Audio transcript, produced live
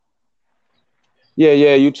Yeah,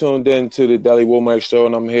 yeah, you tuned in to the Deli Womack Show,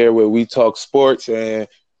 and I'm here where we talk sports, and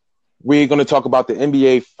we're going to talk about the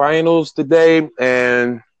NBA Finals today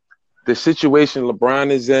and the situation LeBron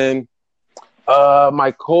is in.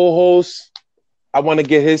 My co-host, I want to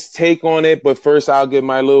get his take on it, but first I'll give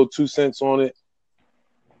my little 2 cents on it.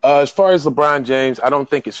 As far as LeBron James, I don't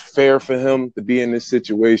think it's fair for him to be in this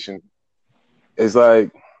situation. It's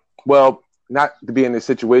like, well, not to be in this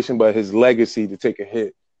situation, but his legacy to take a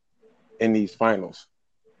hit in these finals.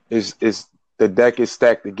 Is the deck is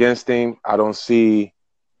stacked against him. I don't see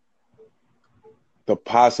the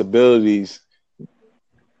possibilities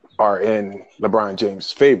are in LeBron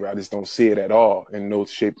James' favor. I just don't see it at all in no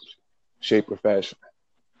shape or fashion.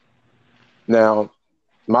 Now,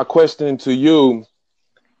 my question to you: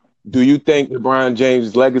 do you think LeBron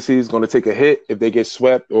James' legacy is going to take a hit if they get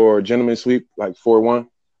swept or gentleman sweep like 4-1?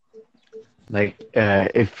 Like,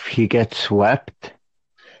 if he gets swept,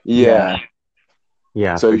 Yeah. yeah,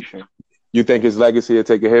 yeah, So for sure. you think his legacy will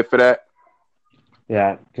take a hit for that?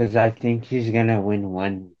 Yeah, because I think he's gonna win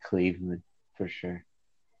one in Cleveland for sure.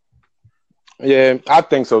 Yeah, I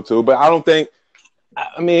think so too. But I don't think.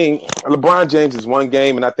 I mean, LeBron James is one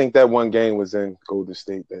game, and I think that one game was in Golden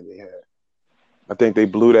State that they had. I think they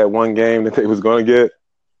blew that one game that they was going to get,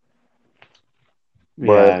 but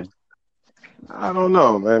Yeah, I don't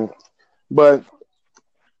know, man. But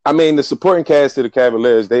I mean, the supporting cast of the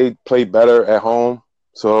Cavaliers, they play better at home,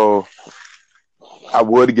 so I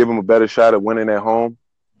would give them a better shot at winning at home.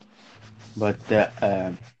 but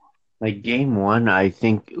like game one, I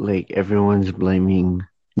think like everyone's blaming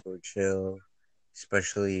George Hill,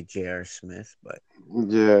 especially J.R. Smith, but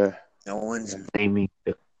Yeah. no one's blaming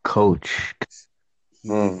the coach. 'Cause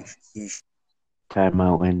Mm, he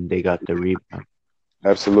timeout when they got the rebound.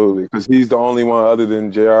 absolutely, because he's the only one other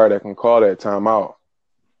than Jr. that can call that timeout.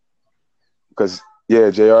 Because yeah,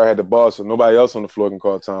 Jr. had the ball, so nobody else on the floor can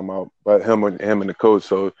call timeout, but him and the coach.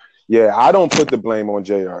 So yeah, I don't put the blame on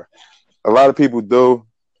Jr. A lot of people do.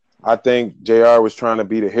 I think Jr. was trying to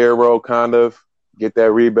be the hero, kind of get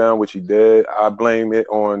that rebound, which he did. I blame it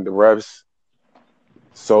on the refs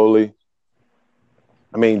solely.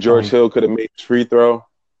 I mean, George And Hill could have made his free throw,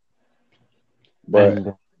 but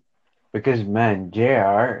and because man,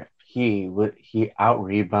 J.R. he out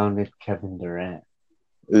rebounded Kevin Durant.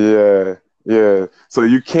 yeah, yeah. So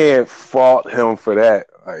you can't fault him for that.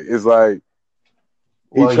 Like, it's like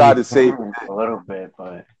he Well, you tried to save. can a little bit,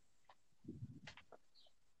 but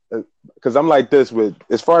Because I'm like this with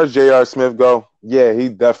as far as J.R. Smith go. Yeah, he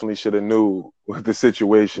definitely should have knew with the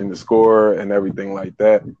situation, the score, and everything like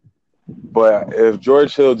that. But if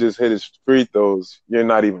George Hill just hit his free throws, you're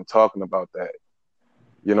not even talking about that.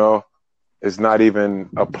 You know, it's not even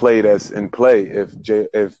a play that's in play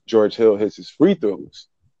if George Hill hits his free throws.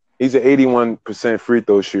 He's an 81% free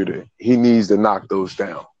throw shooter. He needs to knock those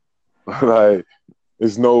down. Like,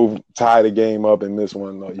 there's no tie the game up in this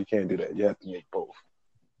one. No, you can't do that. You have to make both,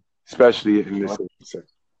 especially in this situation.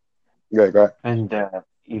 Yeah, go ahead. and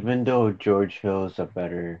even though George Hill is a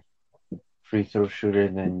better free throw shooter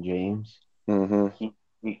than James, Mm-hmm.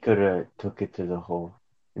 he could have took it to the hole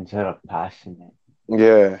instead of passing it.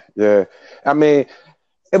 Yeah, yeah. I mean,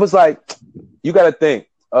 it was like you got to think.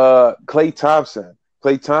 Klay Thompson.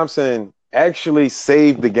 Klay Thompson actually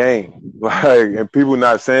saved the game. Like, and people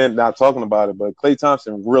not talking about it, but Klay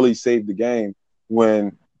Thompson really saved the game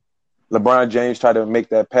when LeBron James tried to make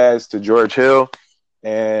that pass to George Hill,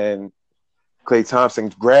 and Klay Thompson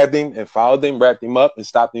grabbed him and fouled him, wrapped him up, and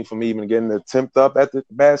stopped him from even getting the attempt up at the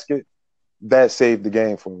basket. That saved the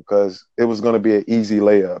game for him because it was going to be an easy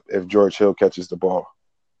layup if George Hill catches the ball.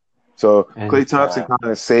 So And Klay Thompson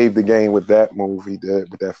kind of saved the game with that move he did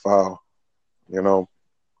with that foul, you know.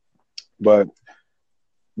 But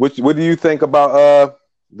what do you think about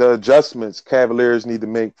the adjustments Cavaliers need to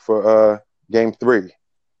make for game three?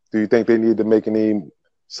 Do you think they need to make any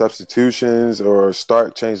substitutions or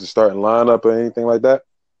change the starting lineup or anything like that?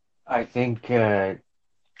 I think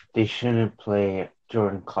they shouldn't play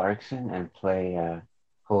Jordan Clarkson and play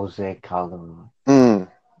Jose Calderon. Mm,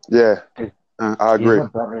 yeah, I He's agree. a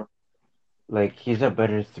better he's a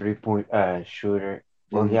better 3 point shooter.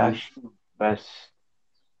 Well, he Mm-hmm. actually best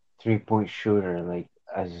 3 point shooter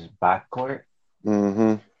as backcourt,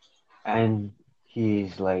 Mm-hmm. and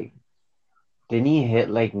he's didn't he hit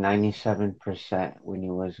 97% when he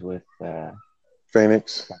was with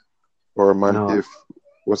Phoenix or no if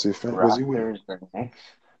was he with Raptors or Knicks?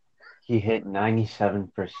 He hit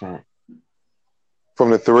 97%.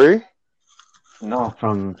 from the three? No,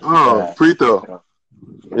 from Oh, free free throw. throw.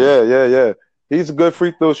 Yeah. Yeah, yeah, yeah. He's a good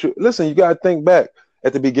free throw shooter. Listen, you got to think back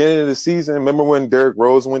at the beginning of the season. Remember when Derrick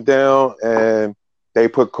Rose went down and they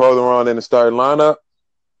put Calderon in the starting lineup.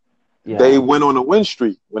 They went on a win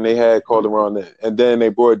streak when they had Calderon in. And then they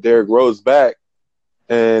brought Derrick Rose back,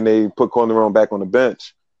 and they put Calderon back on the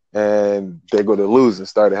bench. And they go to lose and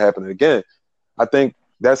started happening again. I think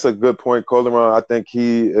that's a good point, Calderon. I think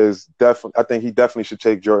he definitely should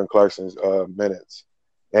take Jordan Clarkson's minutes.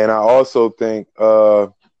 And I also think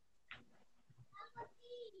Rodney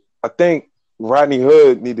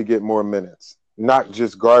Hood need to get more minutes, not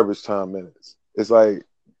just garbage time minutes. It's like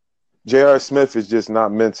J.R. Smith is just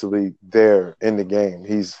not mentally there in the game.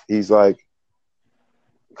 He's like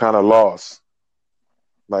kind of lost.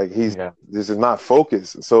 Like this is not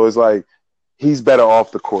focused. So it's like he's better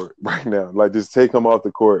off the court right now. Like just take him off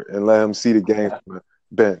the court and let him see the game from the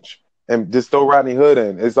bench. And just throw Rodney Hood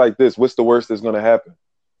in. It's like this. What's the worst that's gonna happen?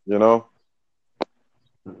 You know?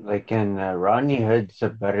 Like, and Rodney Hood's a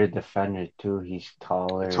better defender too. He's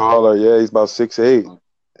taller. Yeah. He's about 6'8",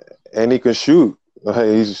 and he can shoot.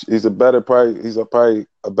 He's probably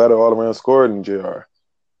a better all around scorer than JR.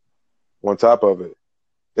 On top of it,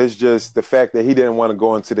 it's just the fact that he didn't want to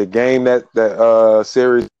go into the game that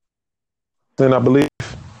series. Then I believe.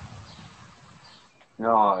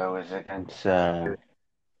 No, it was against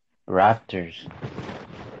Raptors.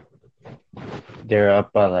 They're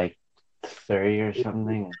up by like 30 or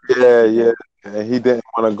something. Yeah. And he didn't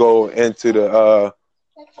want to go into the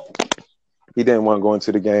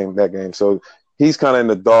that game. So he's kind of in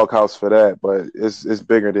the doghouse for that, but it's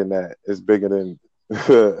bigger than that. It's bigger than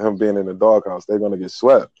him being in the doghouse. They're gonna get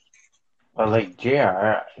swept. But like JR,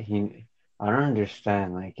 I don't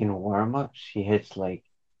understand. Like in warm-ups, he hits like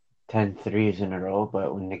 10 threes in a row,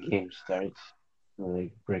 but when the game starts, he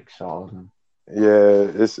like bricks all of them. Yeah,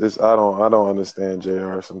 it's I don't understand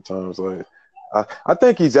JR sometimes. Like I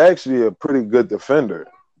think he's actually a pretty good defender,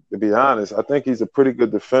 to be honest. I think he's a pretty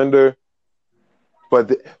good defender, but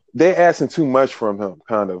they're asking too much from him,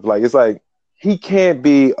 kind of. Like it's like he can't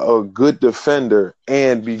be a good defender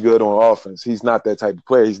and be good on offense. He's not that type of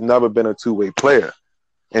player. He's never been a two-way player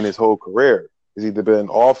in his whole career. He's either been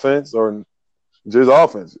offense or just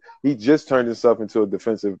offense. He just turned himself into a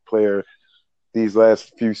defensive player these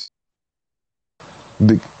last few.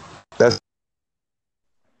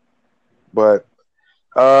 But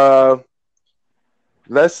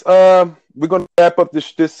we're gonna wrap up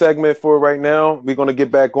this segment for right now. We're gonna get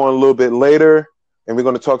back on a little bit later, and we're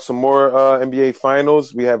gonna talk some more NBA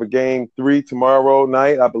Finals. We have a game 3 tomorrow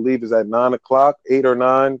night. I believe is at 9:00, 8 or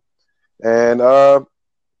 9, and we're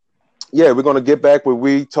gonna get back where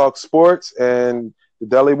we talk sports and the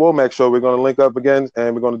Deli Womack Show. We're gonna link up again,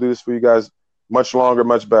 and we're gonna do this for you guys much longer,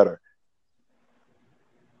 much better.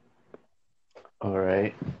 All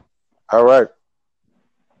right. All right.